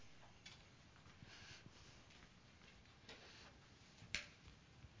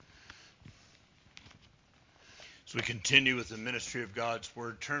As we continue with the ministry of God's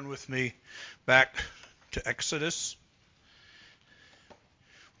Word, turn with me back to Exodus.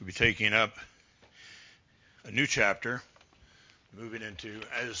 We'll be taking up a new chapter, moving into,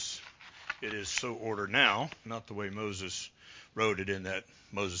 as it is so ordered now, not the way Moses wrote it in that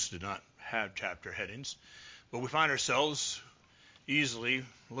Moses did not have chapter headings, but we find ourselves easily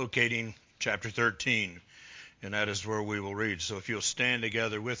locating chapter 13, and that is where we will read. So if you'll stand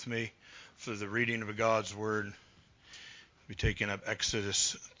together with me for the reading of God's Word, we'll be taking up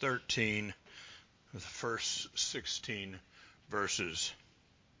Exodus 13, the first 16 verses.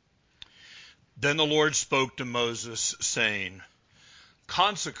 Then the Lord spoke to Moses, saying,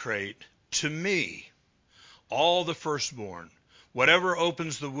 Consecrate to me all the firstborn, whatever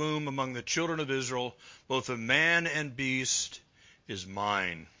opens the womb among the children of Israel, both of man and beast, is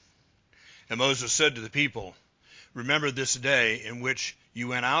mine. And Moses said to the people, Remember this day in which you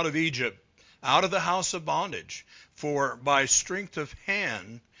went out of Egypt, out of the house of bondage, for by strength of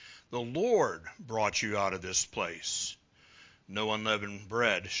hand the Lord brought you out of this place. No unleavened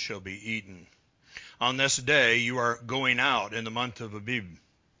bread shall be eaten. On this day you are going out in the month of Abib.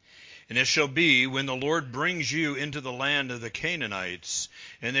 And it shall be, when the Lord brings you into the land of the Canaanites,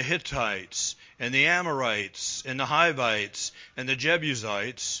 and the Hittites, and the Amorites, and the Hivites, and the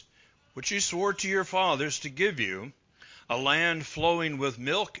Jebusites, which he swore to your fathers to give you, a land flowing with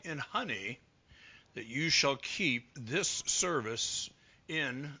milk and honey, that you shall keep this service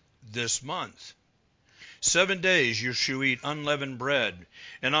in this month. 7 days you shall eat unleavened bread,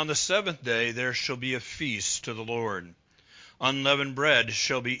 and on the seventh day there shall be a feast to the Lord. Unleavened bread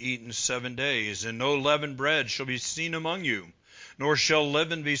shall be eaten 7 days, and no leavened bread shall be seen among you, nor shall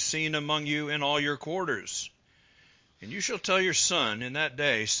leaven be seen among you in all your quarters. And you shall tell your son in that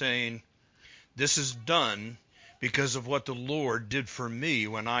day, saying, This is done because of what the Lord did for me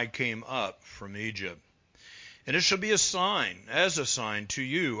when I came up from Egypt. And it shall be a sign, as a sign to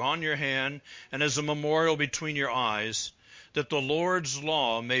you on your hand, and as a memorial between your eyes, that the Lord's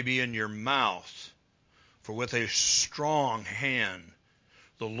law may be in your mouth. For with a strong hand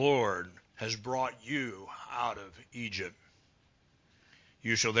the Lord has brought you out of Egypt.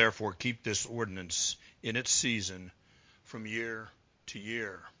 You shall therefore keep this ordinance in its season from year to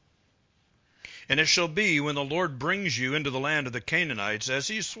year. And it shall be, when the Lord brings you into the land of the Canaanites, as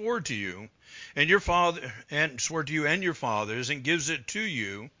he swore to you, and your father, and swore to you and your fathers, and gives it to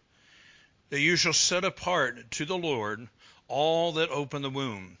you, that you shall set apart to the Lord all that open the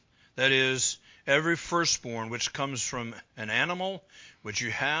womb, that is, every firstborn which comes from an animal which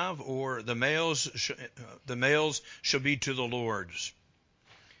you have, or the males shall be to the Lord's.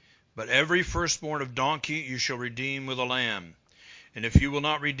 But every firstborn of donkey you shall redeem with a lamb. And if you will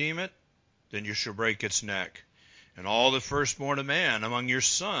not redeem it, then you shall break its neck. And all the firstborn of man among your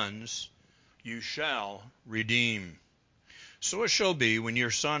sons you shall redeem. So it shall be, when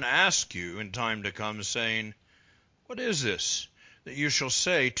your son asks you in time to come, saying, What is this? That you shall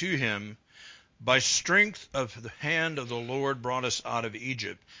say to him, By strength of the hand of the Lord brought us out of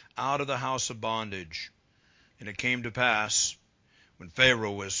Egypt, out of the house of bondage. And it came to pass, when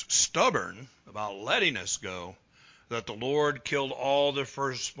Pharaoh was stubborn about letting us go, that the Lord killed all the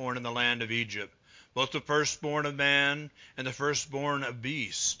firstborn in the land of Egypt, both the firstborn of man and the firstborn of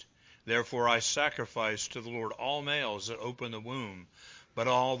beast. Therefore I sacrifice to the Lord all males that open the womb, but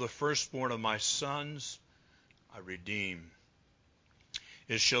all the firstborn of my sons I redeem.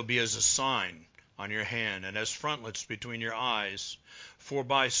 It shall be as a sign on your hand, and as frontlets between your eyes, for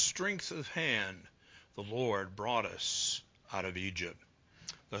by strength of hand the Lord brought us out of Egypt.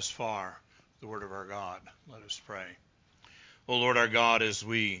 Thus far, the word of our God. Let us pray. O Lord our God, as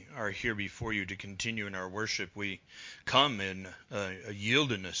we are here before you to continue in our worship, we come in a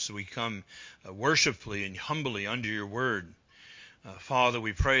yieldedness. We come worshipfully and humbly under your word. Father,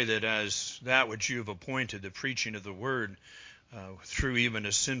 we pray that as that which you have appointed, the preaching of the word, through even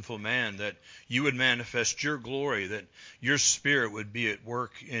a sinful man, that you would manifest your glory, that your spirit would be at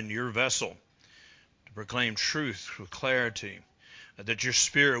work in your vessel to proclaim truth with clarity, that your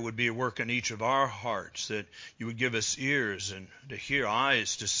spirit would be at work in each of our hearts, that you would give us ears and to hear,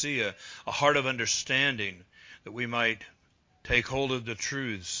 eyes to see, a heart of understanding, that we might take hold of the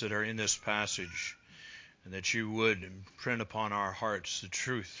truths that are in this passage, and that you would imprint upon our hearts the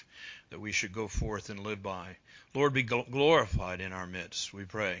truth that we should go forth and live by. Lord, be glorified in our midst, we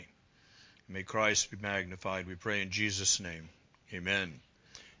pray. May Christ be magnified, we pray in Jesus' name. Amen.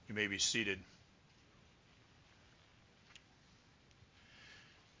 You may be seated.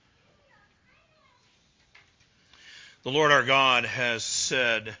 The Lord our God has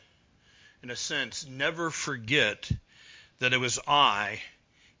said, in a sense, never forget that it was I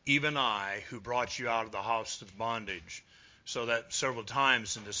even I who brought you out of the house of bondage. So that several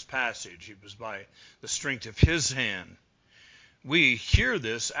times in this passage, it was by the strength of his hand. We hear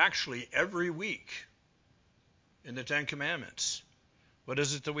this actually every week in the Ten Commandments. What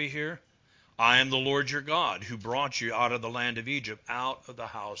is it that we hear? I am the Lord your God who brought you out of the land of Egypt, out of the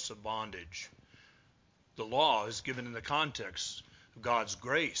house of bondage. The law is given in the context of God's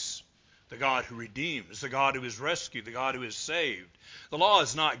grace, the God who redeems, the God who is rescued, the God who is saved. The law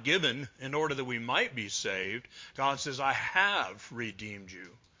is not given in order that we might be saved. God says, I have redeemed you.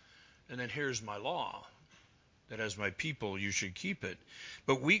 And then here's my law, that as my people you should keep it.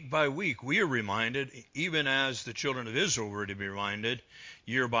 But week by week we are reminded, even as the children of Israel were to be reminded,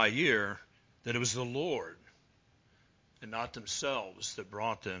 year by year, that it was the Lord and not themselves that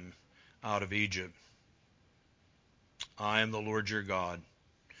brought them out of Egypt. I am the Lord your God,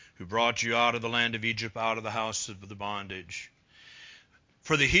 who brought you out of the land of Egypt, out of the house of the bondage.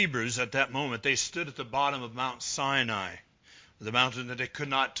 For the Hebrews at that moment, they stood at the bottom of Mount Sinai, the mountain that they could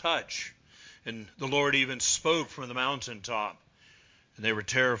not touch. And the Lord even spoke from the mountaintop, and they were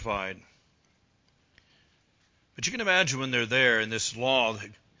terrified. But you can imagine when they're there in this law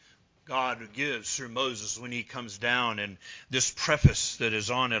that God gives through Moses when he comes down, and this preface that is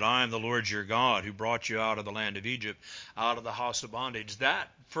on it, I am the Lord your God who brought you out of the land of Egypt, out of the house of bondage. That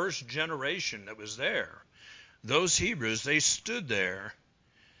first generation that was there, those Hebrews, they stood there,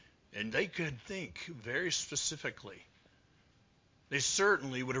 and they could think very specifically. They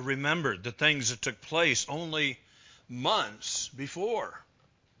certainly would have remembered the things that took place only months before.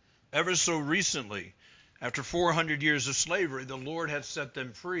 Ever so recently, after 400 years of slavery, the Lord had set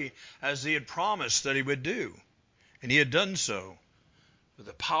them free as he had promised that he would do. And he had done so with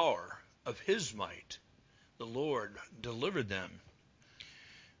the power of his might. The Lord delivered them.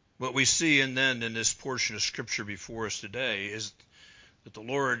 What we see and then in this portion of Scripture before us today is that the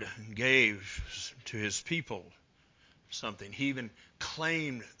Lord gave to his people something. He even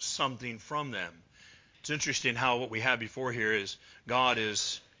claimed something from them. It's interesting how what we have before here is God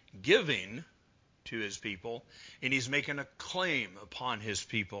is giving to his people, and he's making a claim upon his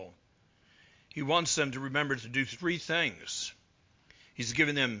people. He wants them to remember to do three things. He's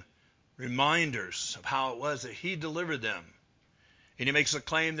giving them reminders of how it was that he delivered them. And he makes a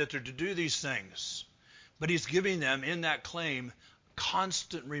claim that they're to do these things. But he's giving them in that claim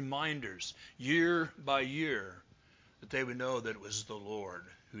constant reminders, year by year, that they would know that it was the Lord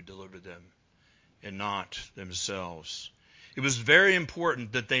who delivered them and not themselves. It was very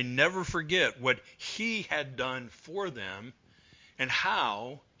important that they never forget what he had done for them and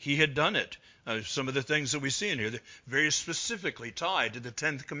how he had done it. Some of the things that we see in here, very specifically tied to the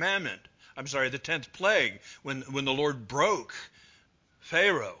 10th commandment. The 10th plague, when the Lord broke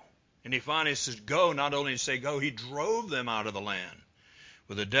Pharaoh. And he finally says, go. Not only say go, he drove them out of the land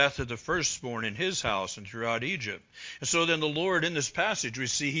with the death of the firstborn in his house and throughout Egypt. And so then the Lord, in this passage, we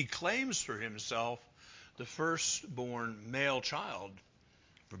see he claims for himself the firstborn male child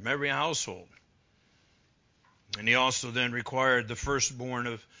from every household. And he also then required the firstborn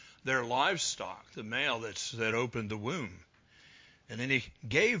of their livestock, the male that opened the womb. And then he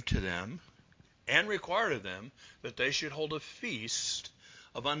gave to them and required of them that they should hold a feast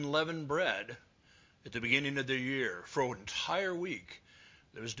of unleavened bread at the beginning of the year for an entire week.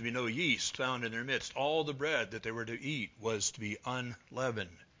 There was to be no yeast found in their midst. All the bread that they were to eat was to be unleavened.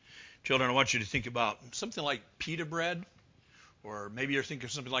 Children, I want you to think about something like pita bread, or maybe you're thinking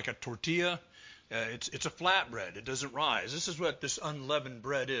of something like a tortilla. It's a flat bread. It doesn't rise. This is what this unleavened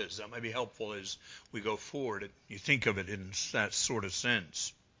bread is. That might be helpful as we go forward. You think of it in that sort of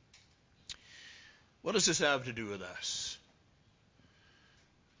sense. What does this have to do with us?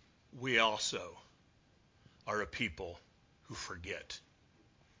 We also are a people who forget.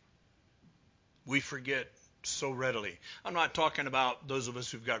 We forget so readily. I'm not talking about those of us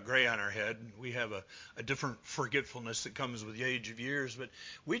who've got gray on our head. We have a different forgetfulness that comes with the age of years, but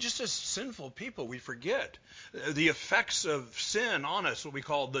we just as sinful people, we forget. The effects of sin on us, what we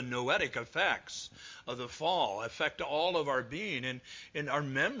call the noetic effects of the fall, affect all of our being, and our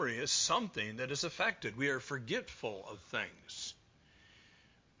memory is something that is affected. We are forgetful of things.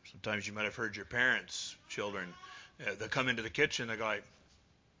 Sometimes you might have heard your parents, children, they come into the kitchen, they go like,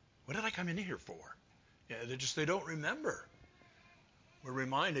 what did I come in here for? Yeah, they don't remember. We're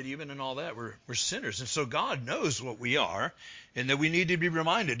reminded, even in all that, we're sinners. And so God knows what we are and that we need to be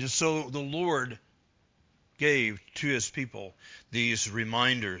reminded. And so the Lord gave to his people these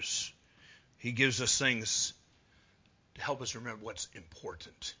reminders. He gives us things to help us remember what's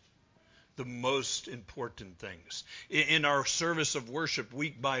important. The most important things. In our service of worship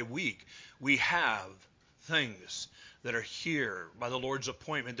week by week, we have things that are here by the Lord's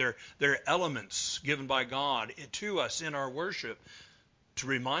appointment. They're elements given by God to us in our worship to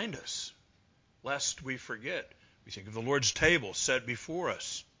remind us, lest we forget. We think of the Lord's table set before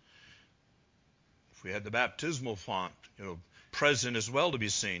us. If we had the baptismal font, present as well to be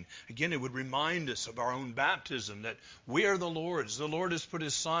seen. Again, it would remind us of our own baptism, that we are the Lord's. The Lord has put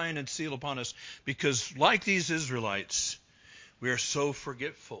his sign and seal upon us because, like these Israelites, we are so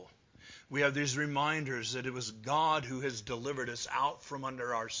forgetful. We have these reminders that it was God who has delivered us out from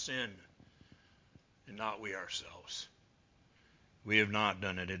under our sin, and not we ourselves. We have not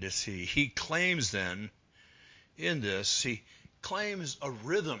done it. It is he. He claims then, in this, he claims a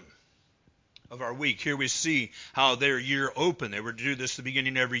rhythm of our week. Here we see how their year opened. They were to do this at the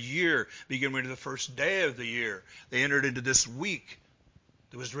beginning of every year, beginning with the first day of the year. They entered into this week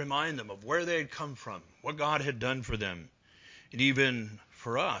that was to remind them of where they had come from, what God had done for them. And even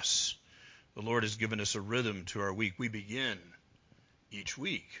for us, the Lord has given us a rhythm to our week. We begin each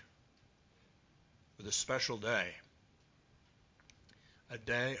week with a special day, a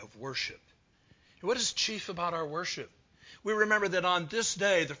day of worship. And what is chief about our worship? We remember that on this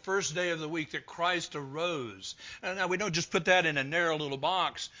day, the first day of the week, that Christ arose. And now we don't just put that in a narrow little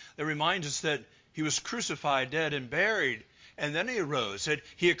box that reminds us that he was crucified, dead, and buried, and then he arose, that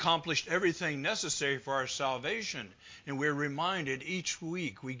he accomplished everything necessary for our salvation. And we're reminded each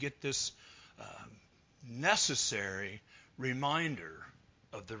week we get this necessary reminder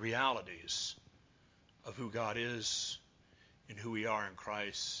of the realities of who God is and who we are in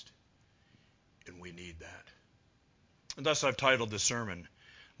Christ. And we need that. And thus I've titled the sermon,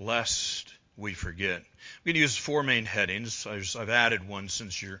 Lest We Forget. I'm going to use 4 main headings. I've added one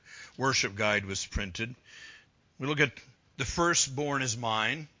since your worship guide was printed. We look at the firstborn is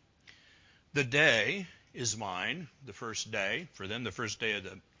mine. The day is mine, the first day. For them, the first day of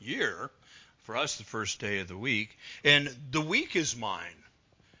the year. For us, the first day of the week. And the week is mine.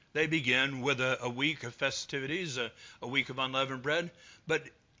 They begin with a week of festivities, a week of unleavened bread. But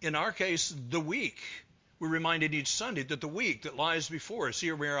in our case, the week. We're reminded each Sunday that the week that lies before us,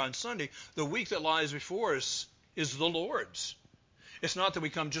 here we are on Sunday, the week that lies before us is the Lord's. It's not that we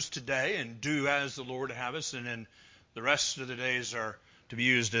come just today and do as the Lord have us, and then the rest of the days are to be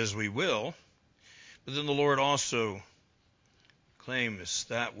used as we will. But then the Lord also claims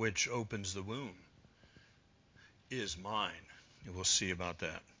that which opens the womb is mine. And we'll see about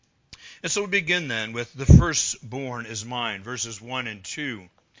that. And so we begin then with the firstborn is mine, verses 1 and 2.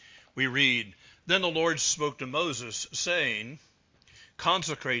 We read, Then the Lord spoke to Moses, saying,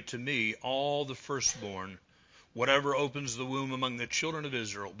 Consecrate to me all the firstborn, whatever opens the womb among the children of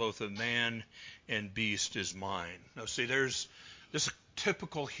Israel, both of man and beast is mine. Now see, there's this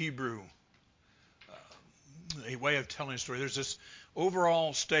typical Hebrew a way of telling a story. There's this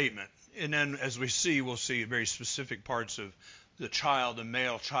overall statement, and then as we see, we'll see very specific parts of the child, the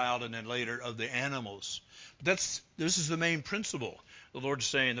male child, and then later of the animals. But this is the main principle. The Lord is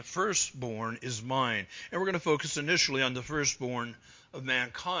saying, the firstborn is mine. And we're going to focus initially on the firstborn of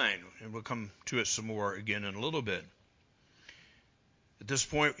mankind. And we'll come to it some more again in a little bit. At this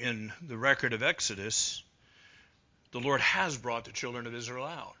point in the record of Exodus, the Lord has brought the children of Israel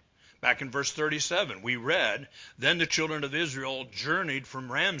out. Back in verse 37, we read, Then the children of Israel journeyed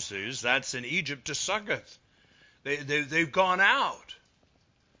from Ramses, that's in Egypt, to Succoth. They've gone out.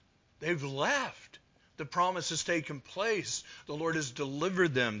 They've left. The promise has taken place. The Lord has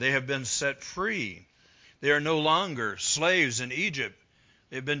delivered them. They have been set free. They are no longer slaves in Egypt.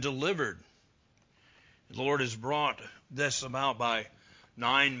 They've been delivered. The Lord has brought this about by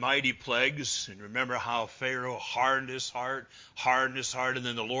 9 mighty plagues. And remember how Pharaoh hardened his heart, and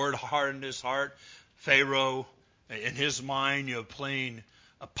then the Lord hardened his heart. Pharaoh, in his mind, playing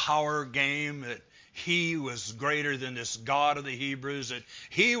a power game that he was greater than this God of the Hebrews, that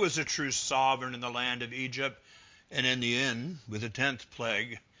he was a true sovereign in the land of Egypt. And in the end, with the 10th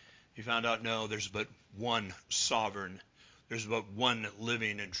plague, he found out, no, there's but one sovereign. There's but one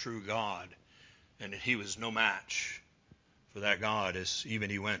living and true God. And he was no match for that God, as even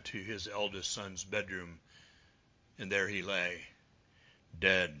he went to his eldest son's bedroom, and there he lay,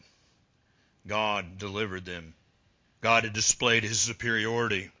 dead. God delivered them. God had displayed his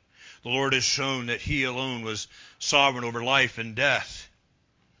superiority. The Lord has shown that he alone was sovereign over life and death.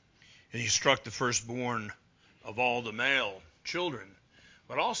 And he struck the firstborn of all the male children,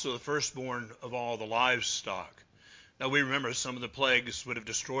 but also the firstborn of all the livestock. Now we remember some of the plagues would have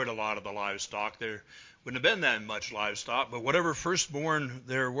destroyed a lot of the livestock. There wouldn't have been that much livestock, but whatever firstborn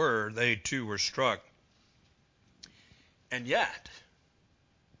there were, they too were struck. And yet,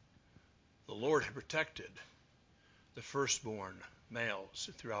 the Lord had protected the firstborn males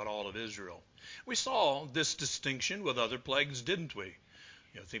throughout all of Israel. We saw this distinction with other plagues, didn't we?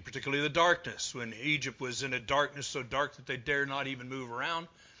 Think particularly the darkness. When Egypt was in a darkness so dark that they dared not even move around,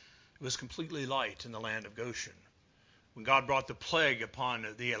 it was completely light in the land of Goshen. When God brought the plague upon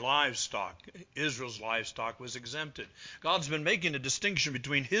the livestock, Israel's livestock was exempted. God's been making a distinction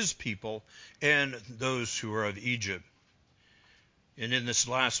between his people and those who are of Egypt. And in this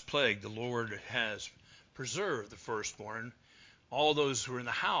last plague, the Lord has preserved the firstborn, all those who were in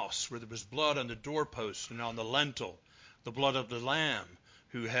the house where there was blood on the doorpost and on the lintel, the blood of the lamb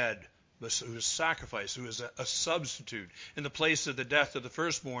who was sacrificed, who was a substitute. In the place of the death of the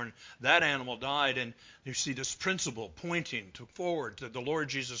firstborn, that animal died. And you see this principle pointing forward to the Lord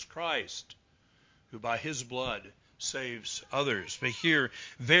Jesus Christ, who by his blood saves others. But here,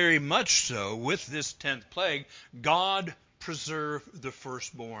 very much so, with this 10th plague, God preserved the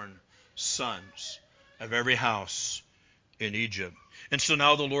firstborn sons of every house in Egypt. And so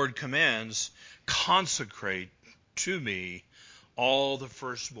now the Lord commands, consecrate to me all the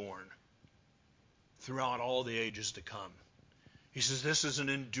firstborn throughout all the ages to come. He says this is an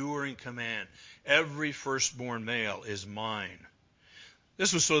enduring command. Every firstborn male is mine.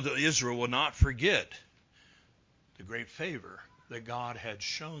 This was so that Israel would not forget the great favor that God had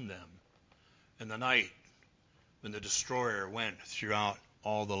shown them in the night when the destroyer went throughout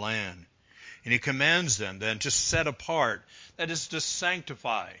all the land. And he commands them then to set apart, that is to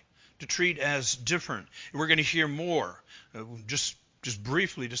sanctify, to treat as different. And we're going to hear more. Just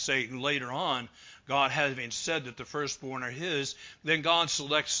briefly to say later on, God having said that the firstborn are his, then God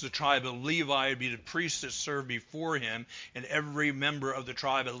selects the tribe of Levi to be the priests that serve before him, and every member of the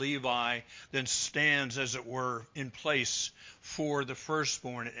tribe of Levi then stands, as it were, in place for the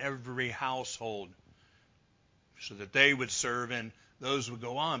firstborn in every household, so that they would serve and those would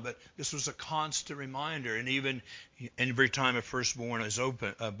go on. But this was a constant reminder, and even every time a firstborn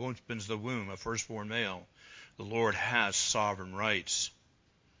opens the womb, a firstborn male, the Lord has sovereign rights.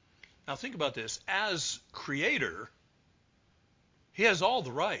 Now think about this. As creator, he has all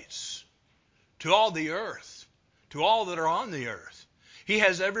the rights to all the earth, to all that are on the earth. He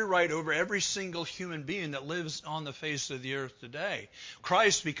has every right over every single human being that lives on the face of the earth today.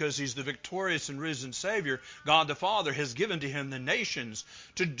 Christ, because he's the victorious and risen Savior, God the Father has given to him the nations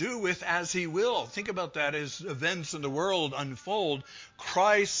to do with as he will. Think about that as events in the world unfold.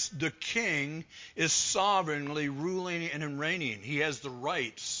 Christ the King is sovereignly ruling and reigning. He has the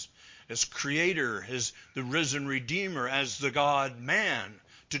rights as creator, as the risen Redeemer, as the God-man,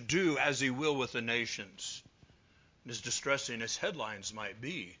 to do as he will with the nations. As distressing as headlines might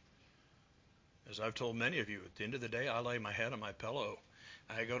be, as I've told many of you, at the end of the day, I lay my head on my pillow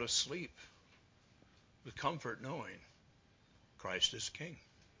and I go to sleep with comfort knowing Christ is King.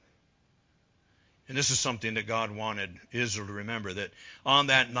 And this is something that God wanted Israel to remember, that on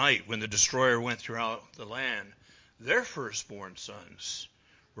that night when the destroyer went throughout the land, their firstborn sons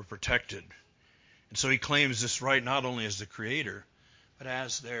were protected. And so he claims this right not only as the creator, but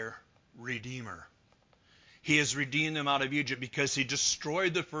as their Redeemer. He has redeemed them out of Egypt because he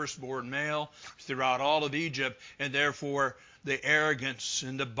destroyed the firstborn male throughout all of Egypt, and therefore the arrogance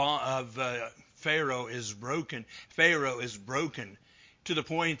and of Pharaoh is broken. Pharaoh is broken to the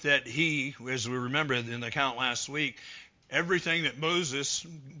point that he, as we remember in the account last week, everything that Moses,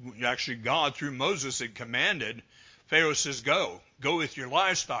 actually God through Moses had commanded, Pharaoh says, go with your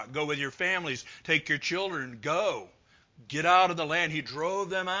livestock, go with your families, take your children, go. Get out of the land. He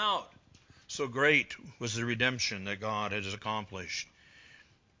drove them out. So great was the redemption that God has accomplished.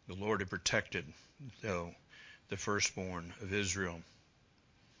 The Lord had protected, though, the firstborn of Israel.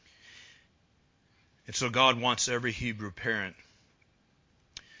 And so God wants every Hebrew parent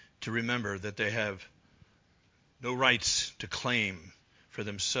to remember that they have no rights to claim for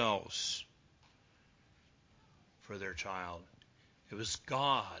themselves for their child. It was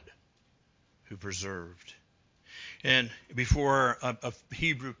God who preserved. And before a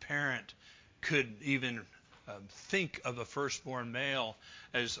Hebrew parent could even think of a firstborn male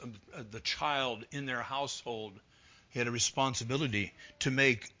as the child in their household, he had a responsibility to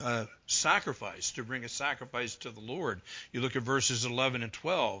make a sacrifice, to bring a sacrifice to the Lord. You look at verses 11 and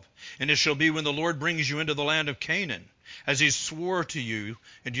 12. And it shall be when the Lord brings you into the land of Canaan, as he swore to you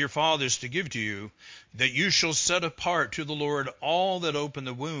and to your fathers to give to you, that you shall set apart to the Lord all that open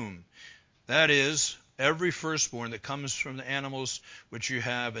the womb. That is, every firstborn that comes from the animals which you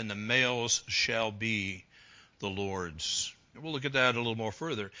have, and the males shall be the Lord's. And we'll look at that a little more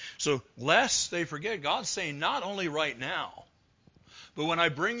further. So lest they forget, God's saying not only right now, but when I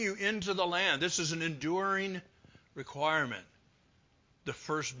bring you into the land, this is an enduring requirement. The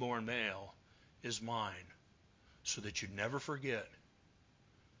firstborn male is mine, so that you never forget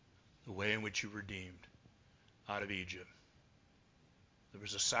the way in which you were redeemed out of Egypt. There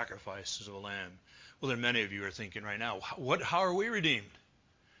was a sacrifice of a lamb. Well, then many of you are thinking right now, how are we redeemed?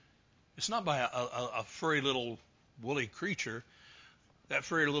 It's not by a furry little woolly creature. That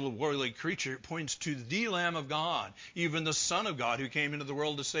furry little woolly creature points to the Lamb of God, even the Son of God who came into the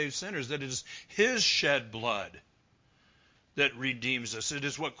world to save sinners. That it is his shed blood that redeems us. It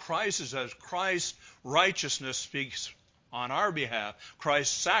is what Christ says. Christ's righteousness speaks on our behalf.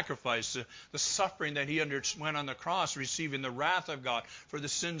 Christ's sacrifice, the suffering that he underwent on the cross, receiving the wrath of God for the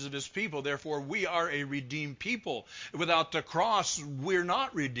sins of his people. Therefore, we are a redeemed people. Without the cross, we're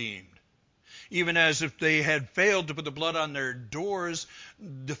not redeemed. Even as if they had failed to put the blood on their doors,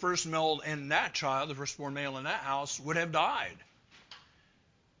 the first male in that child, the firstborn male in that house, would have died.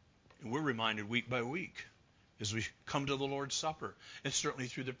 And we're reminded week by week as we come to the Lord's Supper, and certainly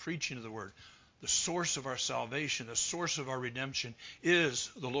through the preaching of the Word. The source of our salvation, the source of our redemption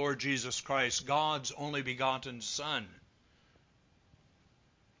is the Lord Jesus Christ, God's only begotten Son.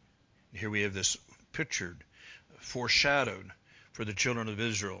 Here we have this pictured, foreshadowed for the children of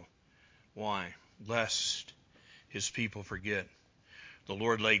Israel. Why? Lest his people forget. The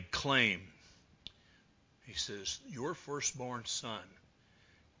Lord laid claim. He says, your firstborn son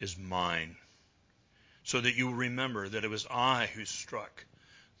is mine. So that you will remember that it was I who struck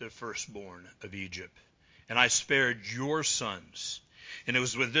the firstborn of Egypt. And I spared your sons. And it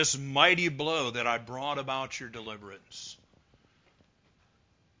was with this mighty blow that I brought about your deliverance.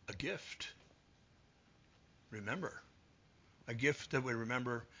 A gift. Remember. A gift that we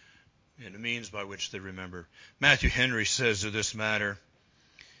remember and the means by which they remember. Matthew Henry says of this matter,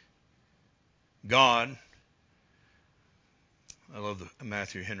 God, I love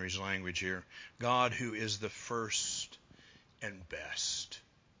Matthew Henry's language here, God who is the first and best.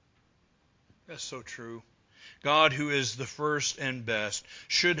 That's so true. God who is the first and best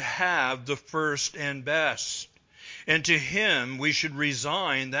should have the first and best. And to him we should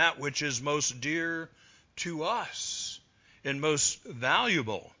resign that which is most dear to us and most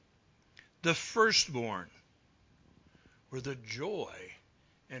valuable. The firstborn were the joy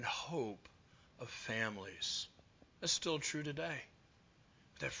and hope of families. That's still true today.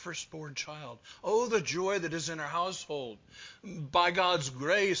 That firstborn child. Oh, the joy that is in our household. By God's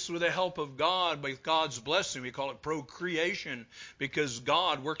grace, with the help of God, by God's blessing, we call it procreation, because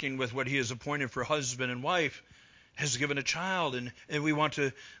God, working with what he has appointed for husband and wife, has given a child, and we want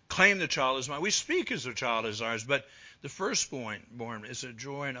to claim the child as mine. We speak as the child is ours, but the firstborn is a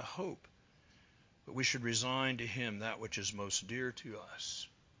joy and a hope. But we should resign to him that which is most dear to us.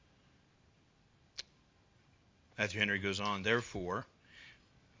 Matthew Henry goes on, therefore,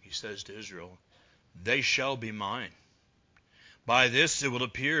 he says to Israel, they shall be mine. By this it will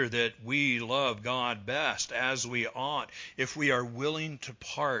appear that we love God best, as we ought, if we are willing to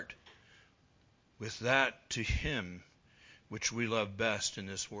part with that to him which we love best in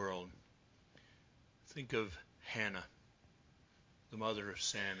this world. Think of Hannah, the mother of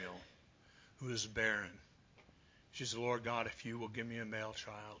Samuel, who is barren. She said, Lord God, if you will give me a male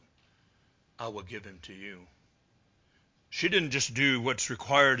child, I will give him to you. She didn't just do what's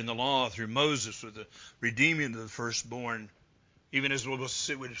required in the law through Moses with the redeeming of the firstborn, even as we'll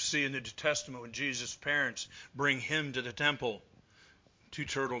see in the New Testament when Jesus' parents bring him to the temple, 2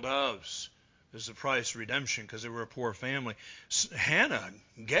 turtle doves as the price of redemption because they were a poor family. Hannah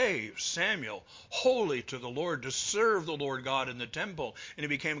gave Samuel wholly to the Lord to serve the Lord God in the temple, and he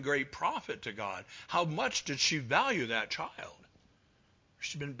became a great prophet to God. How much did she value that child?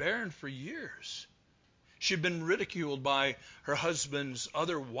 She'd been barren for years. She'd been ridiculed by her husband's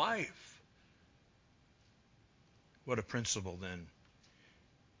other wife. What a principle then.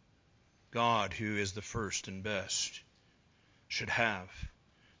 God, who is the first and best, should have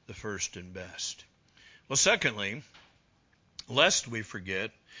the first and best. Well, secondly, lest we forget,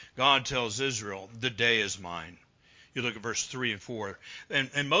 God tells Israel, the day is mine. You look at verse 3 and 4.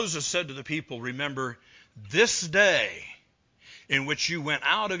 And Moses said to the people, remember this day in which you went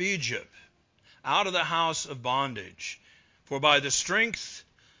out of Egypt, out of the house of bondage. For by the strength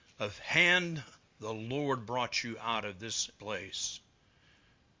of hand the Lord brought you out of this place.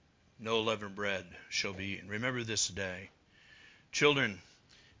 No leavened bread shall be eaten. Remember this day. Children,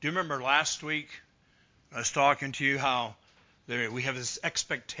 do you remember last week I was talking to you how we have this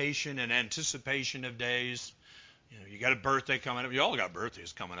expectation and anticipation of days? You know, you got a birthday coming up. You all got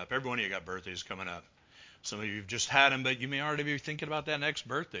birthdays coming up. Every one of you got birthdays coming up. Some of you have just had them, but you may already be thinking about that next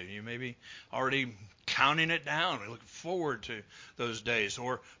birthday. You may be already counting it down. We're looking forward to those days.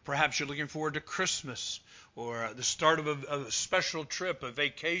 Or perhaps you're looking forward to Christmas or the start of a special trip, a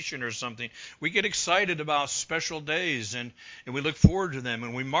vacation or something. We get excited about special days, and we look forward to them,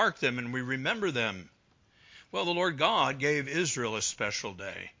 and we mark them, and we remember them. Well, the Lord God gave Israel a special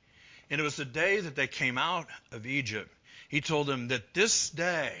day, and it was the day that they came out of Egypt. He told them that this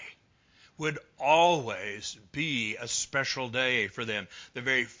day would always be a special day for them. The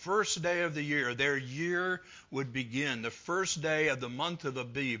very first day of the year, their year would begin. The first day of the month of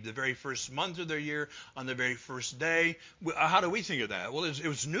Abib, the very first month of their year, on the very first day. How do we think of that? Well, it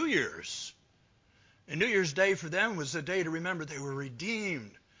was New Year's. And New Year's Day for them was a day to remember they were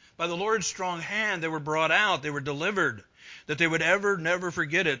redeemed. By the Lord's strong hand, they were brought out, they were delivered, that they would never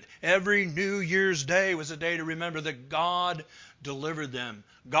forget it. Every New Year's Day was a day to remember that God delivered them.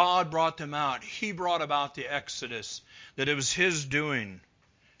 God brought them out. He brought about the Exodus, that it was His doing.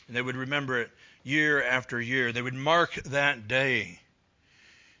 And they would remember it year after year. They would mark that day.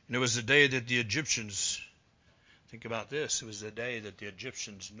 And it was the day that the Egyptians, think about this, it was the day that the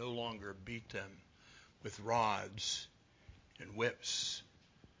Egyptians no longer beat them with rods and whips.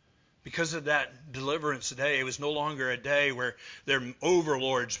 Because of that deliverance day, it was no longer a day where their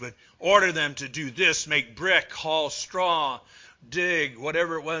overlords would order them to do this, make brick, haul straw, dig,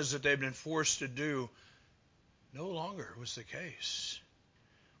 whatever it was that they'd been forced to do. No longer was the case.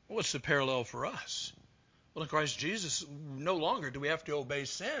 Well, what's the parallel for us? Well, in Christ Jesus, no longer do we have to obey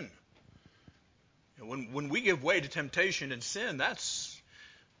sin. When we give way to temptation and sin, that's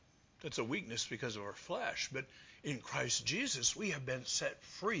a weakness because of our flesh. But in Christ Jesus, we have been set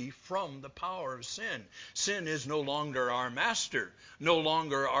free from the power of sin. Sin is no longer our master, no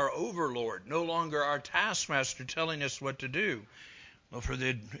longer our overlord, no longer our taskmaster telling us what to do. Well, for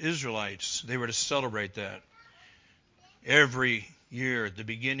the Israelites, they were to celebrate that every year, at the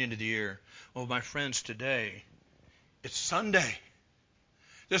beginning of the year. Well, my friends, today, it's Sunday.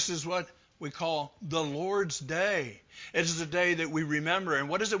 This is what we call the Lord's Day. It is a day that we remember. And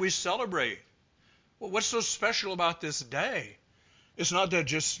what is it we celebrate? Well, what's so special about this day? It's not that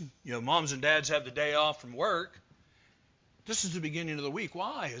just, moms and dads have the day off from work. This is the beginning of the week.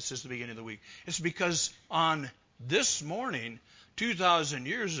 Why is this the beginning of the week? It's because on this morning, 2,000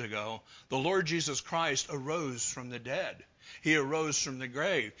 years ago, the Lord Jesus Christ arose from the dead. He arose from the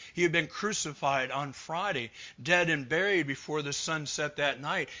grave. He had been crucified on Friday, dead and buried before the sun set that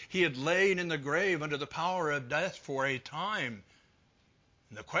night. He had lain in the grave under the power of death for a time.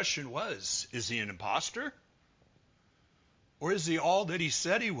 And the question was, is he an imposter? Or is he all that he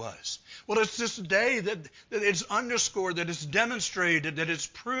said he was? Well, it's this day that it's underscored, that it's demonstrated, that it's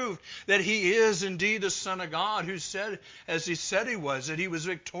proved that he is indeed the Son of God who said, as he said he was, that he was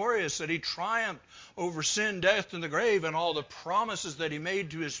victorious, that he triumphed over sin, death, and the grave, and all the promises that he made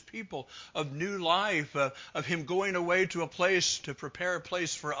to his people of new life, of him going away to a place to prepare a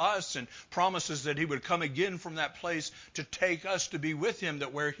place for us, and promises that he would come again from that place to take us to be with him,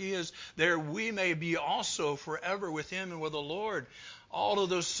 that where he is, there we may be also forever with him and with the Lord. All of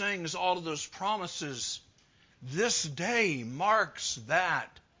those things, all of those promises, this day marks that.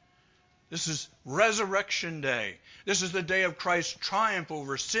 This is Resurrection Day. This is the day of Christ's triumph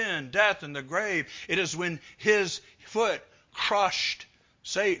over sin, death, and the grave. It is when his foot crushed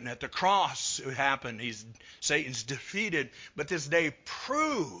Satan at the cross. It happened. Satan's defeated. But this day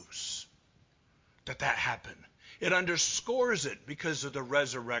proves that happened. It underscores it because of the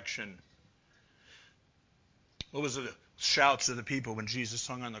resurrection. What was the shouts of the people when Jesus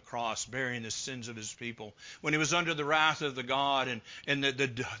hung on the cross, bearing the sins of his people? When he was under the wrath of the God, and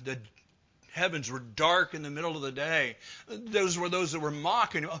the heavens were dark in the middle of the day. Those were those that were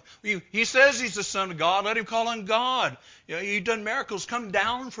mocking him. He says he's the Son of God. Let him call on God. He'd done miracles. Come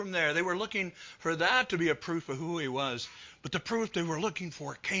down from there. They were looking for that to be a proof of who he was. But the proof they were looking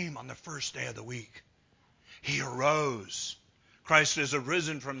for came on the first day of the week. He arose. Christ is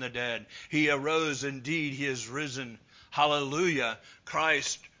arisen from the dead. He arose. Indeed, he is risen. Hallelujah.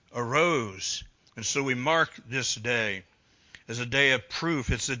 Christ arose. And so we mark this day as a day of proof.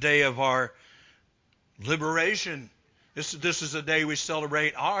 It's a day of our liberation. This is a day we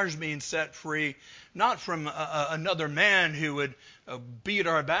celebrate ours being set free, not from another man who would beat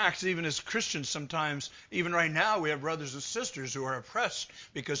our backs. Even as Christians sometimes, even right now, we have brothers and sisters who are oppressed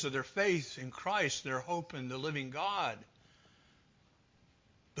because of their faith in Christ, their hope in the living God.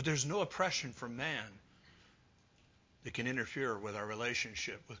 But there's no oppression from man that can interfere with our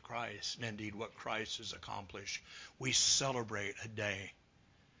relationship with Christ and indeed what Christ has accomplished. We celebrate a day.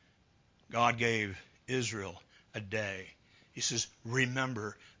 God gave Israel a day. He says,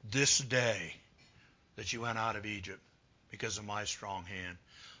 remember this day that you went out of Egypt because of my strong hand.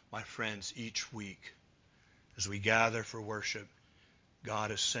 My friends, each week As we gather for worship,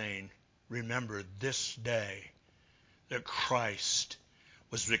 God is saying, remember this day that Christ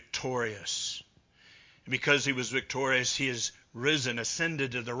was victorious. And because he was victorious, he is risen,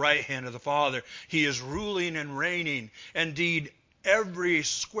 ascended to the right hand of the Father. He is ruling and reigning. Indeed, every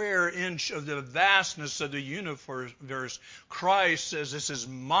square inch of the vastness of the universe, Christ says, this is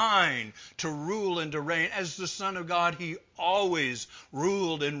mine to rule and to reign. As the Son of God, he always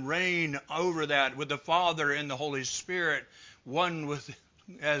ruled and reigned over that with the Father and the Holy Spirit, one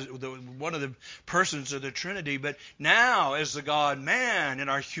of the persons of the Trinity. But now, as the God-man in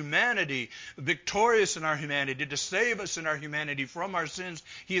our humanity, victorious in our humanity, to save us in our humanity from our sins,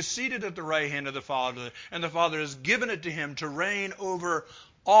 he is seated at the right hand of the Father, and the Father has given it to him to reign over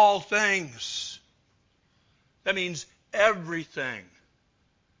all things. That means everything.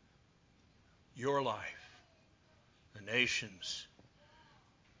 Your life, the nations.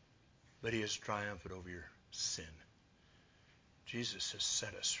 But he is triumphant over your sin. Jesus has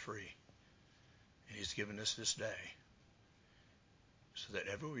set us free. And he's given us this day so that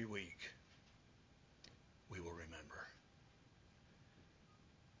every week we will remember.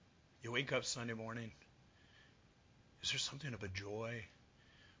 You wake up Sunday morning, is there something of a joy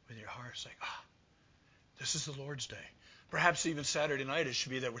with your heart? It's like, this is the Lord's day. Perhaps even Saturday night it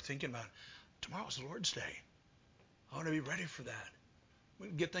should be that we're thinking about, tomorrow's the Lord's day. I want to be ready for that. We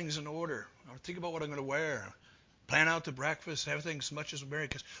can get things in order. I think about what I'm going to wear. Plan out the breakfast, everything as much as we're married,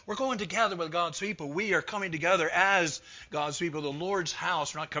 because we're going together with God's people. We are coming together as God's people. The Lord's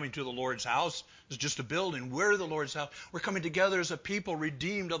house. We're not coming to the Lord's house. It's just a building. We're the Lord's house. We're coming together as a people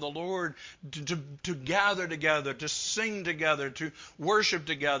redeemed of the Lord to gather together, to sing together, to worship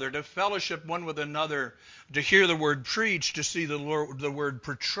together, to fellowship one with another, to hear the word preached, to see the word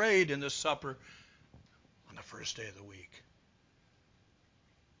portrayed in the supper on the first day of the week.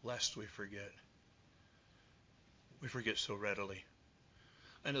 Lest we forget. We forget so readily.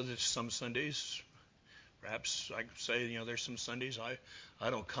 I know there's some Sundays, perhaps I could say, there's some Sundays I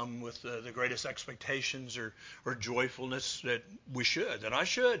don't come with the greatest expectations or joyfulness that I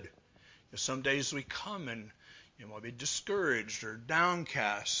should. Some days we come and might be discouraged or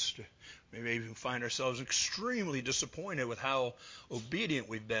downcast. Maybe even find ourselves extremely disappointed with how obedient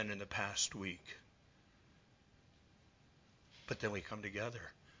we've been in the past week. But then we come together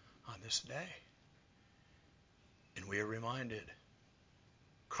on this day. And we are reminded,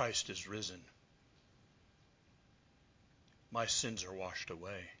 Christ is risen. My sins are washed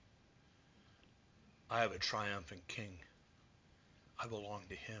away. I have a triumphant King. I belong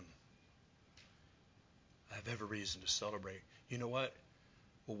to him. I have every reason to celebrate. You know what?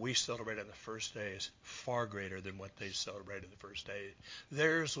 What we celebrate on the first day is far greater than what they celebrated the first day.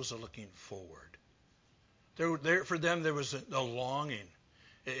 Theirs was a looking forward. For them, there was a longing.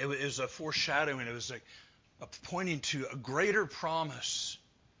 It was a foreshadowing. It was pointing to a greater promise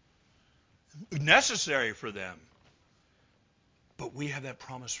necessary for them. But we have that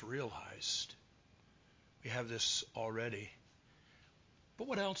promise realized. We have this already. But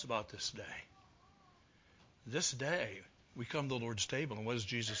what else about this day? This day, we come to the Lord's table, and what does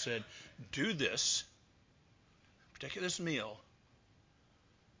Jesus said? Do this, take this meal,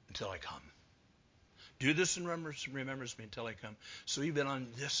 until I come. Do this in remembrance of me until I come. So even on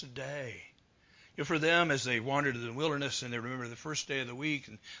this day, for them, as they wandered in the wilderness and they remember the first day of the week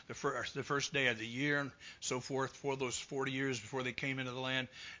and the first day of the year and so forth, for those 40 years before they came into the land,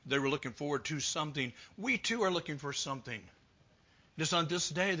 they were looking forward to something. We too are looking for something. It's on this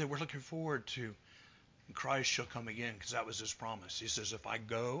day that we're looking forward to. And Christ shall come again, because that was his promise. He says, if I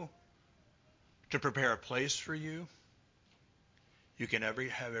go to prepare a place for you, you can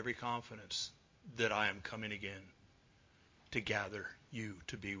have every confidence that I am coming again to gather you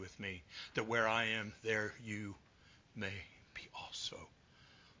to be with me, that where I am, there you may be also.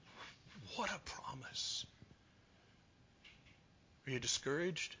 What a promise. Are you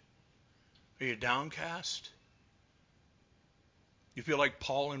discouraged? Are you downcast? You feel like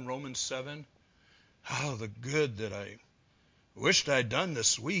Paul in Romans 7? Oh, the good that I wished I'd done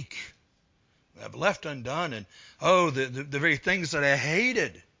this week, I've left undone, and the very things that I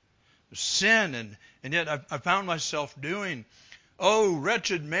hated, sin, and yet I found myself doing. Oh,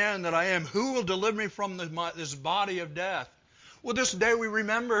 wretched man that I am, who will deliver me from this body of death? Well, this day we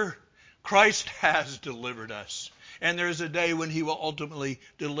remember Christ has delivered us. And there's a day when he will ultimately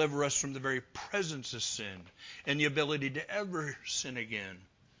deliver us from the very presence of sin and the ability to ever sin again.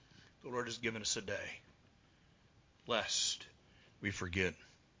 The Lord has given us a day, lest we forget.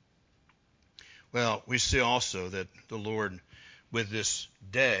 Well, we see also that the Lord, with this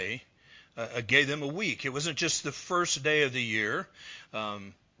day, gave them a week. It wasn't just the first day of the year.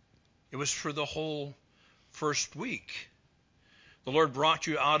 It was for the whole first week. The Lord brought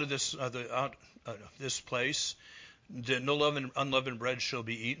you out of this place. No unleavened bread shall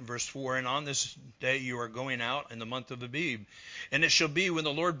be eaten. Verse 4, and on this day you are going out in the month of Abib. And it shall be when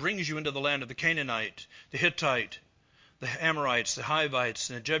the Lord brings you into the land of the Canaanite, the Hittite, the Amorites, the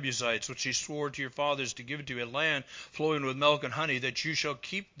Hivites, and the Jebusites, which he swore to your fathers to give it to you, a land flowing with milk and honey, that you shall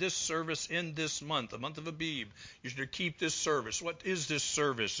keep this service in this month, the month of Abib. You should keep this service. What is this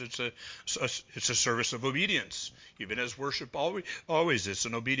service? It's a service of obedience. Even as worship always is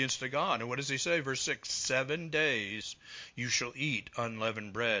an obedience to God. And what does he say? Verse 6, 7 days you shall eat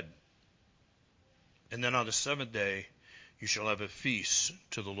unleavened bread. And then on the seventh day you shall have a feast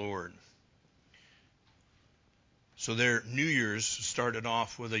to the Lord. So their New Year's started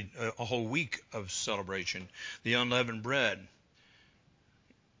off with a whole week of celebration. The unleavened bread.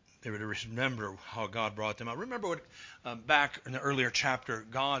 They were to remember how God brought them out. Remember what back in the earlier chapter,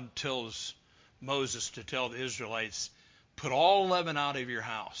 God tells Moses to tell the Israelites, put all leaven out of your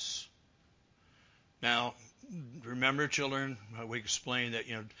house. Now, remember, children, we explained that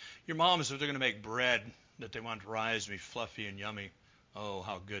your moms, if they're going to make bread that they want to rise and be fluffy and yummy, oh,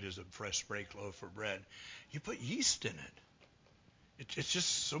 how good is a fresh baked loaf of bread? You put yeast in it. It's just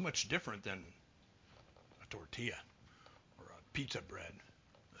so much different than a tortilla or a pizza bread.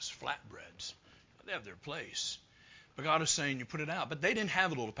 Those flatbreads, they have their place. But God is saying you put it out. But they didn't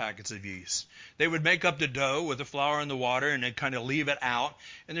have little packets of yeast. They would make up the dough with the flour and the water, and they'd kind of leave it out.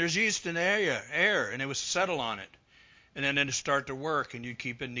 And there's yeast in the air, and it would settle on it. And then it'd start to work, and you'd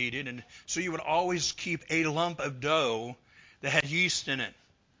keep it kneaded. And so you would always keep a lump of dough that had yeast in it,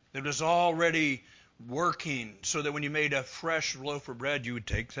 that was already working, so that when you made a fresh loaf of bread, you would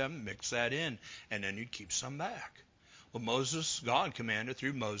take them, mix that in, and then you'd keep some back. Well, God commanded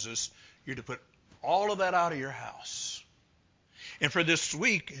through Moses, you're to put all of that out of your house. And for this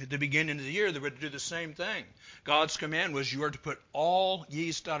week, at the beginning of the year, they were to do the same thing. God's command was you are to put all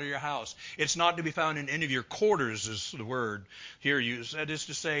yeast out of your house. It's not to be found in any of your quarters, is the word here used. That is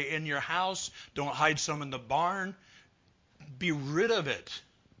to say, in your house, don't hide some in the barn. Be rid of it.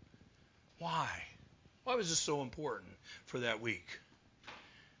 Why? Why was this so important for that week?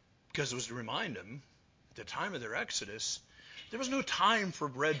 Because it was to remind them, at the time of their exodus, there was no time for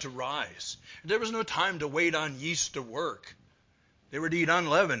bread to rise. There was no time to wait on yeast to work. They were to eat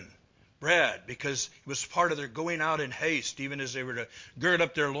unleavened bread because it was part of their going out in haste, even as they were to gird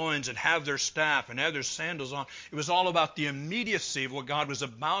up their loins and have their staff and have their sandals on. It was all about the immediacy of what God was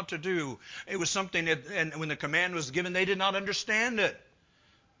about to do. It was something that, and when the command was given, they did not understand it.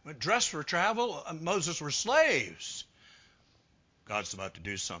 Dressed for travel, Moses were slaves. God's about to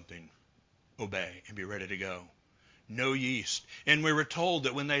do something. Obey and be ready to go. No yeast. And we were told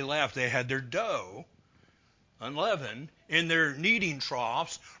that when they left, they had their dough, unleavened, in their kneading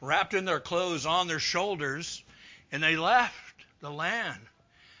troughs, wrapped in their clothes on their shoulders, and they left the land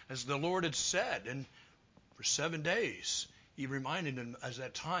as the Lord had said. And for 7 days, he reminded them at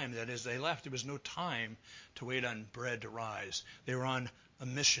that time that as they left, there was no time to wait on bread to rise. They were on a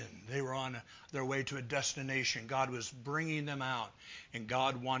mission. They were on their way to a destination. God was bringing them out, and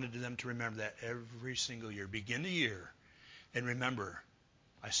God wanted them to remember that every single year. Begin the year, and remember,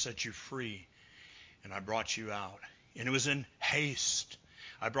 I set you free, and I brought you out. And it was in haste.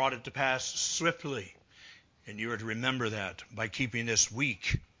 I brought it to pass swiftly, and you are to remember that by keeping this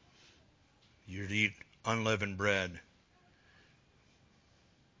week. You're to eat unleavened bread.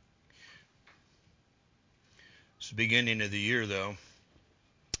 It's the beginning of the year, though.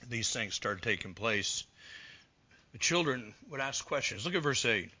 These things started taking place. The children would ask questions. Look at verse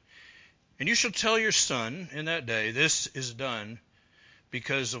 8. And you shall tell your son in that day, this is done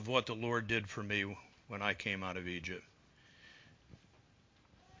because of what the Lord did for me when I came out of Egypt.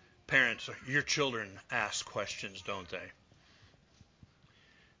 Parents, your children ask questions, don't they?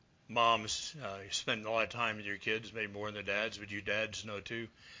 Moms, you spend a lot of time with your kids, maybe more than the dads, but you dads know too.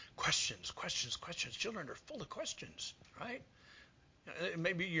 Questions. Children are full of questions, right?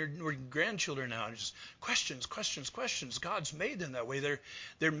 Maybe your grandchildren now, just questions. God's made them that way.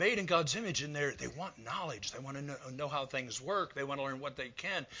 They're made in God's image, and they want knowledge. They want to know how things work. They want to learn what they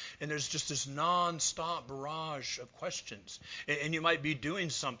can. And there's just this non-stop barrage of questions. And you might be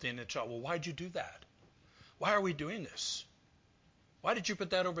doing something, and well, why'd you do that? Why are we doing this? Why did you put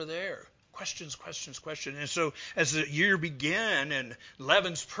that over there? Questions. And so as the year began and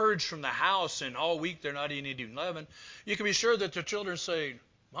leaven's purged from the house, and all week they're not eating leaven, you can be sure that the children say,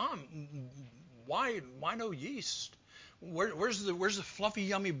 Mom, why no yeast? Where's the fluffy,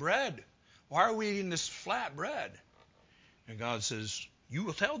 yummy bread? Why are we eating this flat bread? And God says, you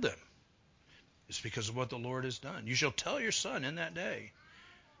will tell them. It's because of what the Lord has done. You shall tell your son in that day.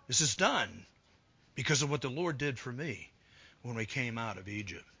 This is done because of what the Lord did for me when we came out of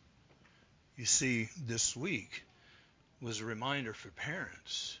Egypt. You see, this week was a reminder for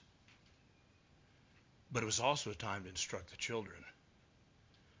parents, but it was also a time to instruct the children.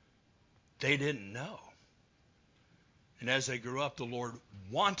 They didn't know. And as they grew up, the Lord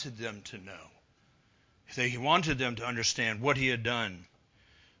wanted them to know. He wanted them to understand what he had done,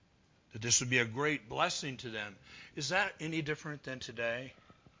 that this would be a great blessing to them. Is that any different than today?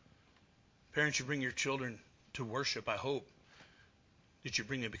 Parents, you bring your children to worship, I hope that you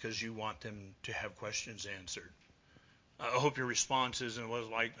bring them because you want them to have questions answered. I hope your response isn't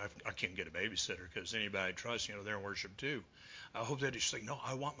like, I can't get a babysitter because anybody I trust, they're in worship too. I hope that it's like, no,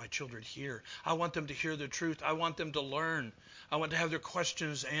 I want my children here. I want them to hear the truth. I want them to learn. I want to have their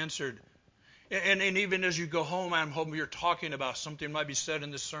questions answered. And even as you go home, I'm hoping you're talking about something might be said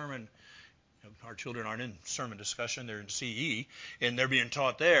in this sermon. Our children aren't in sermon discussion. They're in CE, and they're being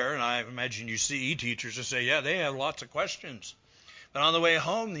taught there. And I imagine you CE teachers will say, yeah, they have lots of questions. But on the way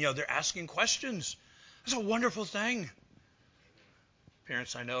home, they're asking questions. That's a wonderful thing.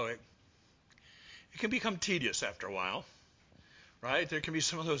 Parents, I know it can become tedious after a while, right? There can be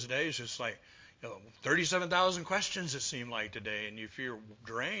some of those days it's like 37,000 questions it seemed like today, and you feel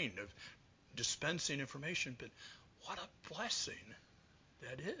drained of dispensing information. But what a blessing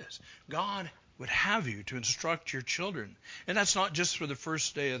that is. God would have you to instruct your children. And that's not just for the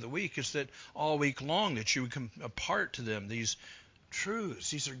first day of the week. It's that all week long that you would impart to them these truths.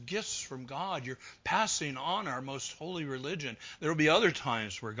 These are gifts from God. You're passing on our most holy religion. There will be other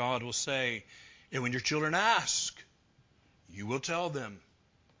times where God will say, and when your children ask, you will tell them.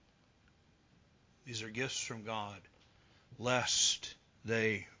 These are gifts from God, lest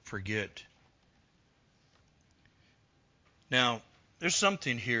they forget. Now, there's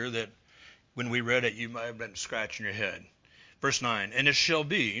something here that when we read it, you might have been scratching your head. Verse 9, and it shall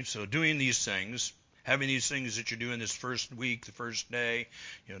be, so doing these things, having these things that you're doing this first week, the first day,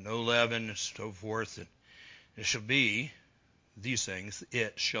 no leaven, and so forth, and it shall be, these things,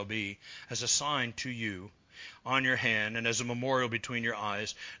 it shall be, as a sign to you on your hand and as a memorial between your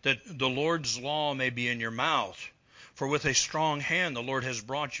eyes, that the Lord's law may be in your mouth. For with a strong hand the Lord has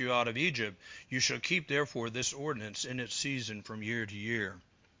brought you out of Egypt. You shall keep therefore this ordinance in its season from year to year.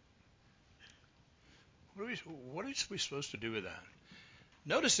 What are we supposed to do with that?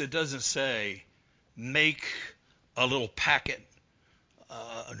 Notice it doesn't say make a little packet,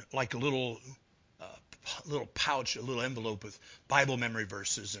 like a little pouch, a little envelope with Bible memory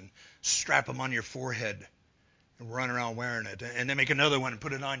verses and strap them on your forehead and run around wearing it. And then make another one and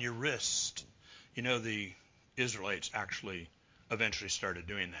put it on your wrist. The Israelites actually eventually started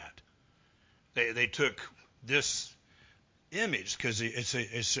doing that. They took this image because it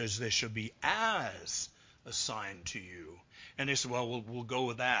says they should be as a sign to you. And they said, well, we'll go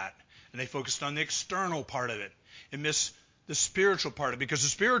with that. And they focused on the external part of it and missed the spiritual part of it, because the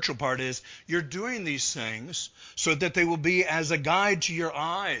spiritual part is you're doing these things so that they will be as a guide to your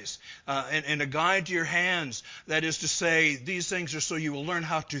eyes and a guide to your hands. That is to say, these things are so you will learn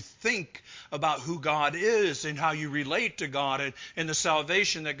how to think about who God is and how you relate to God and the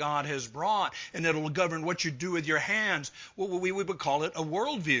salvation that God has brought, and it will govern what you do with your hands. Well, we would call it a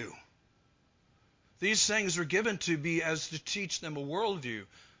worldview. These things are given to be as to teach them a worldview.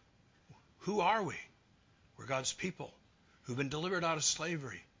 Who are we? We're God's people who've been delivered out of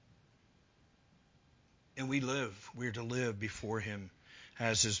slavery. And we're to live before him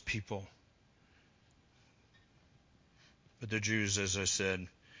as his people. But the Jews, as I said,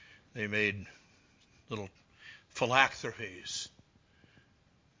 they made little phylacteries.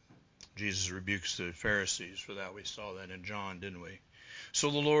 Jesus rebukes the Pharisees for that. We saw that in John, didn't we? So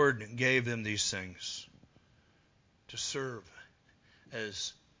the Lord gave them these things to serve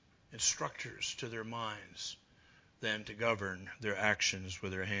as instructors to their minds, than to govern their actions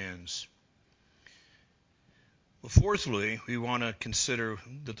with their hands. Well, fourthly, we want to consider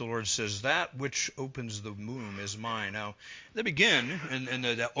that the Lord says, that which opens the womb is mine. Now, they begin in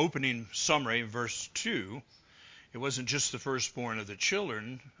the opening summary, verse 2. It wasn't just the firstborn of the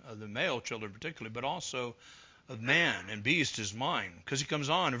children, of the male children particularly, but also of man and beast is mine. Because he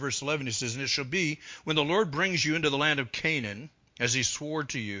comes on in verse 11, he says, and it shall be, when the Lord brings you into the land of Canaan, as he swore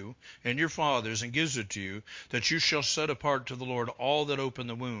to you and your fathers, and gives it to you, that you shall set apart to the Lord all that open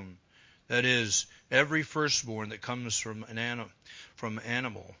the womb. That is, every firstborn that comes from an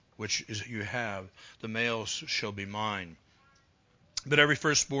animal which you have, the males shall be mine. But every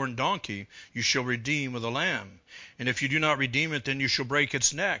firstborn donkey you shall redeem with a lamb. And if you do not redeem it, then you shall break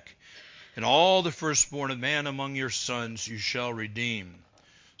its neck. And all the firstborn of man among your sons you shall redeem.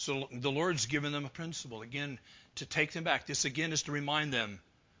 So the Lord's given them a principle, again, to take them back. This, again, is to remind them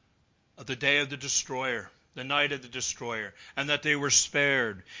of the day of the destroyer, the night of the destroyer, and that they were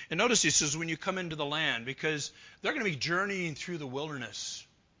spared. And notice he says, when you come into the land, because they're going to be journeying through the wilderness.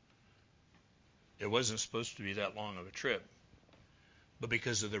 It wasn't supposed to be that long of a trip. But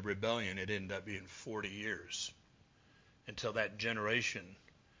because of the rebellion, it ended up being 40 years until that generation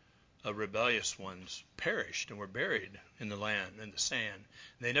of rebellious ones perished and were buried in the land, in the sand.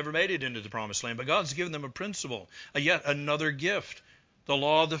 They never made it into the promised land, but God's given them a principle, yet another gift, the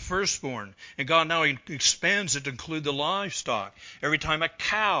law of the firstborn. And God now expands it to include the livestock. Every time a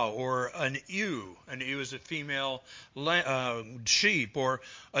cow or an ewe is a female sheep, or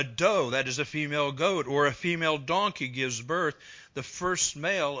a doe, that is a female goat, or a female donkey gives birth, the first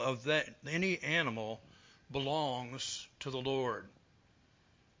male of any animal belongs to the Lord.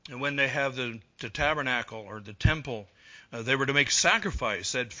 And when they have the tabernacle or the temple, they were to make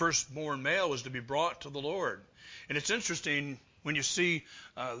sacrifice. That firstborn male was to be brought to the Lord. And it's interesting when you see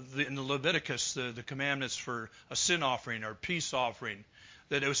in the Leviticus the commandments for a sin offering or peace offering,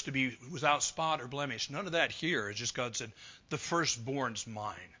 that it was to be without spot or blemish. None of that here. It's just God said, the firstborn's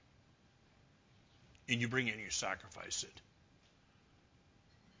mine. And you bring it and you sacrifice it.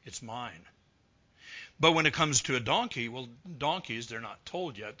 It's mine. But when it comes to a donkey, well, donkeys, they're not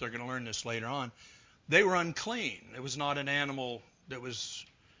told yet. They're going to learn this later on. They were unclean. It was not an animal that was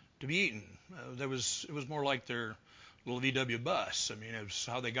to be eaten. It was more like their little VW bus. I mean, it was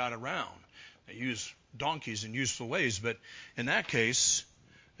how they got around. They used donkeys in useful ways. But in that case,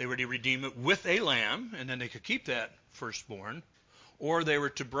 they were to redeem it with a lamb, and then they could keep that firstborn. Or they were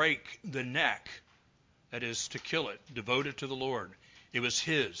to break the neck, that is, to kill it, devote it to the Lord. It was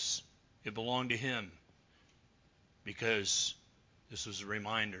his. It belonged to him. Because this was a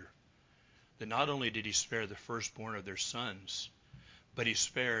reminder that not only did he spare the firstborn of their sons, but he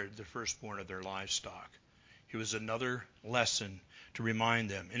spared the firstborn of their livestock. It was another lesson to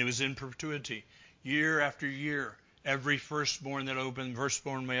remind them. And it was in perpetuity, year after year. Every firstborn male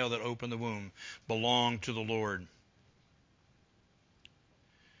that opened the womb belonged to the Lord.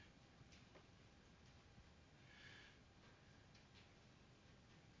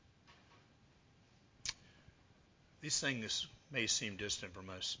 These things may seem distant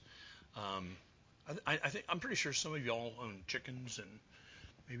from us. I'm pretty sure some of y'all own chickens and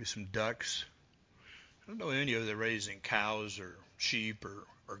maybe some ducks. I don't know any of you that are raising cows or sheep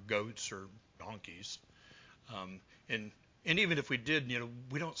or goats or donkeys. And even if we did,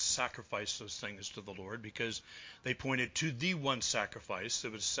 we don't sacrifice those things to the Lord because they pointed to the one sacrifice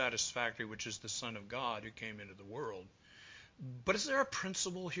that was satisfactory, which is the Son of God who came into the world. But is there a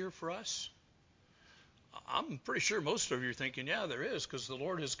principle here for us? I'm pretty sure most of you are thinking, yeah, there is, because the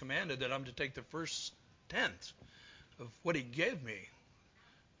Lord has commanded that I'm to take the first tenth of what he gave me,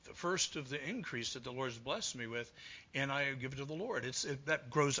 the first of the increase that the Lord has blessed me with, and I give it to the Lord. That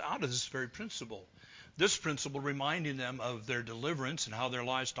grows out of this very principle. This principle reminding them of their deliverance and how their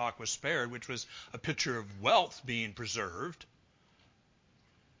livestock was spared, which was a picture of wealth being preserved.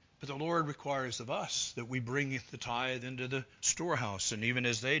 But the Lord requires of us that we bring the tithe into the storehouse. And even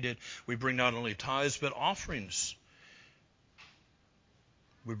as they did, we bring not only tithes, but offerings.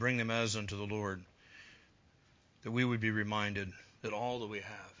 We bring them as unto the Lord, that we would be reminded that all that we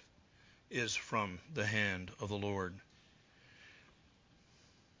have is from the hand of the Lord.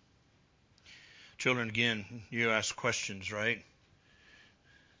 Children, again, you ask questions, right?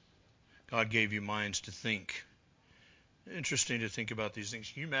 God gave you minds to think. Interesting to think about these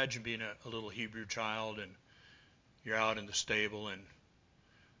things. Can you imagine being a little Hebrew child and you're out in the stable and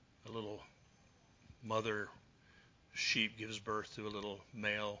a little mother sheep gives birth to a little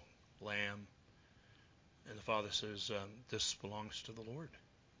male lamb and the father says, this belongs to the Lord.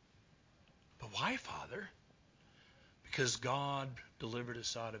 But why, Father? Because God delivered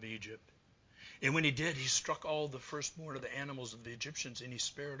us out of Egypt. And when he did, he struck all the firstborn of the animals of the Egyptians and he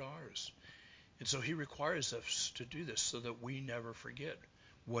spared ours. And so he requires us to do this so that we never forget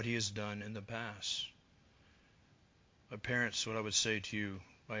what he has done in the past. My parents, what I would say to you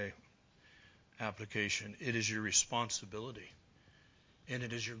by application, it is your responsibility and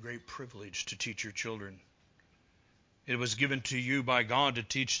it is your great privilege to teach your children. It was given to you by God to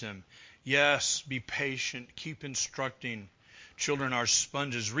teach them. Yes, be patient, keep instructing. Children are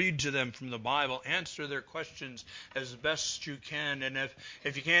sponges. Read to them from the Bible. Answer their questions as best you can. And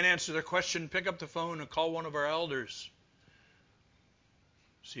if you can't answer their question, pick up the phone and call one of our elders.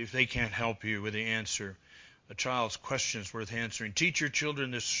 See if they can't help you with the answer. A child's question is worth answering. Teach your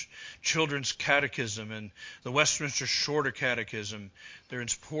children this children's catechism and the Westminster Shorter Catechism. They're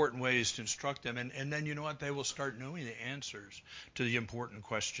important ways to instruct them. And then you know what? They will start knowing the answers to the important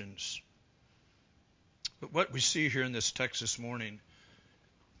questions. But what we see here in this text this morning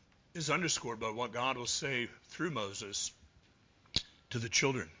is underscored by what God will say through Moses to the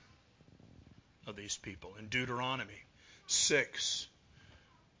children of these people. In Deuteronomy 6,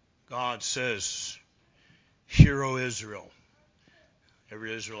 God says, "Hear, O Israel."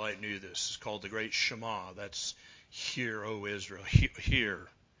 Every Israelite knew this. It's called the Great Shema. That's "Hear, O Israel." Hear.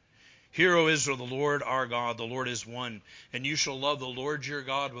 "Hear, O Israel, the Lord our God, the Lord is one. And you shall love the Lord your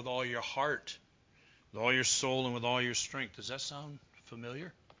God with all your heart, with all your soul, and with all your strength." Does that sound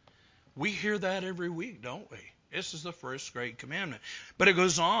familiar? We hear that every week, don't we? This is the first great commandment. But it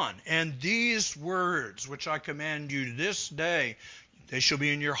goes on. "And these words which I command you this day, they shall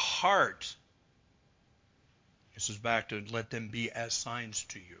be in your heart." This is back to let them be as signs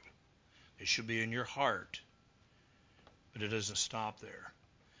to you. They shall be in your heart. But it doesn't stop there.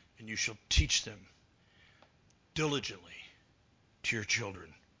 "And you shall teach them diligently to your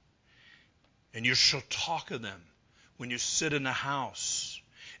children. And you shall talk of them when you sit in the house,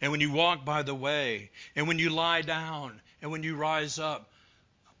 and when you walk by the way, and when you lie down, and when you rise up."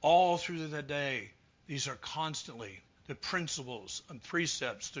 All through the day, these are constantly the principles and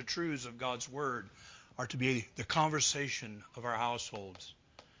precepts, the truths of God's Word are to be the conversation of our households.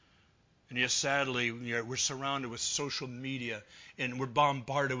 And yet, sadly, we're surrounded with social media, and we're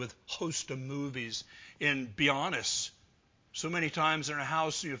bombarded with a host of movies. And be honest, so many times in our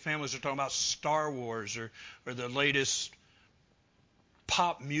house, your families are talking about Star Wars or the latest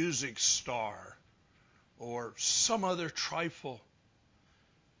pop music star or some other trifle.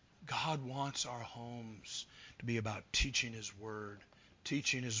 God wants our homes to be about teaching His Word,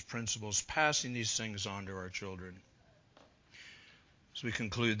 teaching His principles, passing these things on to our children. As we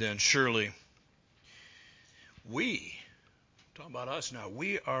conclude then, surely talking about us now,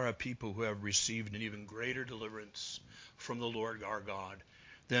 we are a people who have received an even greater deliverance from the Lord our God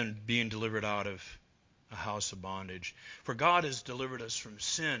than being delivered out of a house of bondage. For God has delivered us from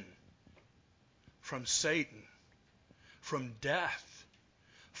sin, from Satan, from death,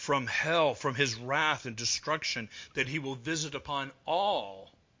 from hell, from His wrath and destruction that He will visit upon all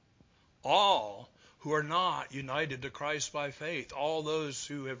who are not united to Christ by faith, all those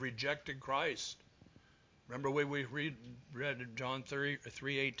who have rejected Christ. Remember what we read in John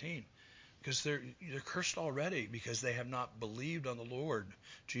 3:18. Because they're cursed already because they have not believed on the Lord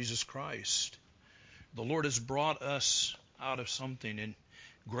Jesus Christ. The Lord has brought us out of something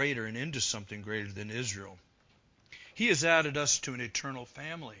greater and into something greater than Israel. He has added us to an eternal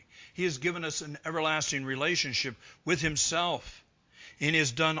family. He has given us an everlasting relationship with Himself. And He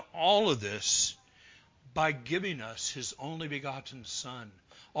has done all of this by giving us His only begotten Son.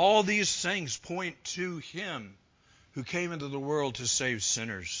 All these things point to Him who came into the world to save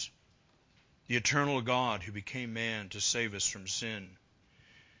sinners. The eternal God who became man to save us from sin.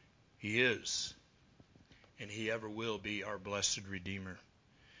 He is, and He ever will be, our blessed Redeemer.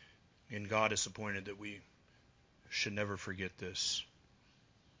 And God is appointed that we should never forget this.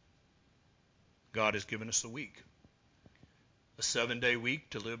 God has given us a week. A 7-day week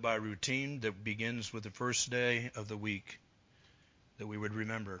to live by routine that begins with the first day of the week. That we would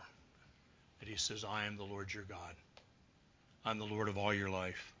remember that He says, "I am the Lord your God. I'm the Lord of all your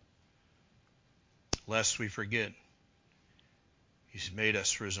life." Lest we forget, He's made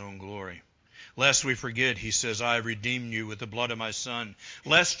us for His own glory. Lest we forget, He says, "I have redeemed you with the blood of my Son."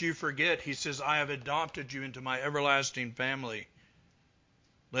 Lest you forget, He says, "I have adopted you into my everlasting family."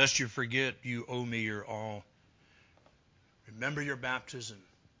 Lest you forget, you owe me your all. Remember your baptism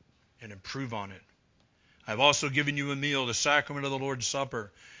and improve on it. I've also given you a meal, the sacrament of the Lord's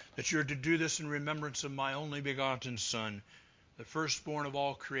Supper, that you're to do this in remembrance of my only begotten Son, the firstborn of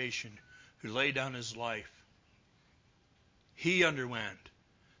all creation, who laid down His life. He underwent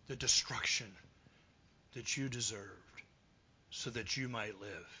the destruction that you deserved so that you might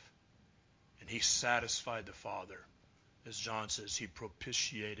live. And He satisfied the Father. As John says, He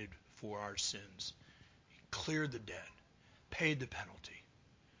propitiated for our sins. He cleared the debt, paid the penalty.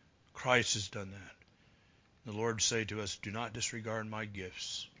 Christ has done that. The Lord say to us, "Do not disregard my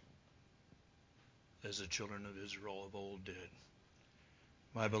gifts," as the children of Israel of old did.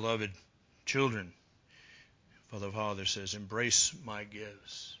 My beloved children, the Father says, embrace my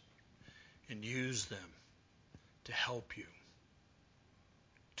gifts and use them to help you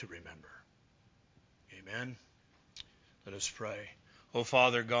to remember. Amen. Let us pray. Oh,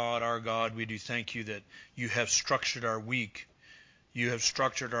 Father God, our God, we do thank you that you have structured our week. You have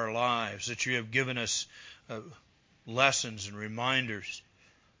structured our lives, that you have given us lessons and reminders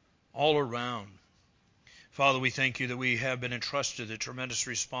all around. Father, we thank you that we have been entrusted the tremendous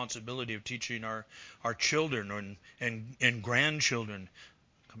responsibility of teaching our children and grandchildren,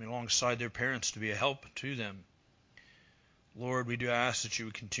 coming alongside their parents to be a help to them. Lord, we do ask that you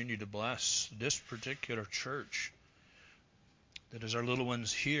would continue to bless this particular church, that as our little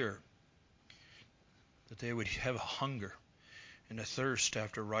ones here, that they would have a hunger and a thirst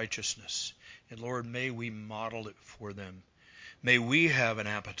after righteousness. And Lord, may we model it for them. May we have an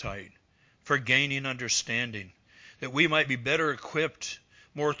appetite for gaining understanding, that we might be better equipped,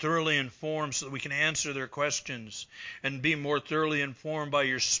 more thoroughly informed, so that we can answer their questions and be more thoroughly informed by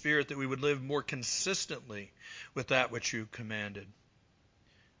your Spirit, that we would live more consistently with that which you commanded.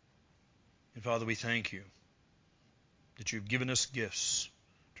 And Father, we thank you that you've given us gifts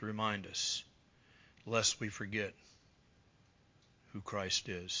to remind us, lest we forget who Christ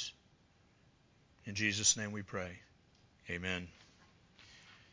is. In Jesus' name we pray. Amen.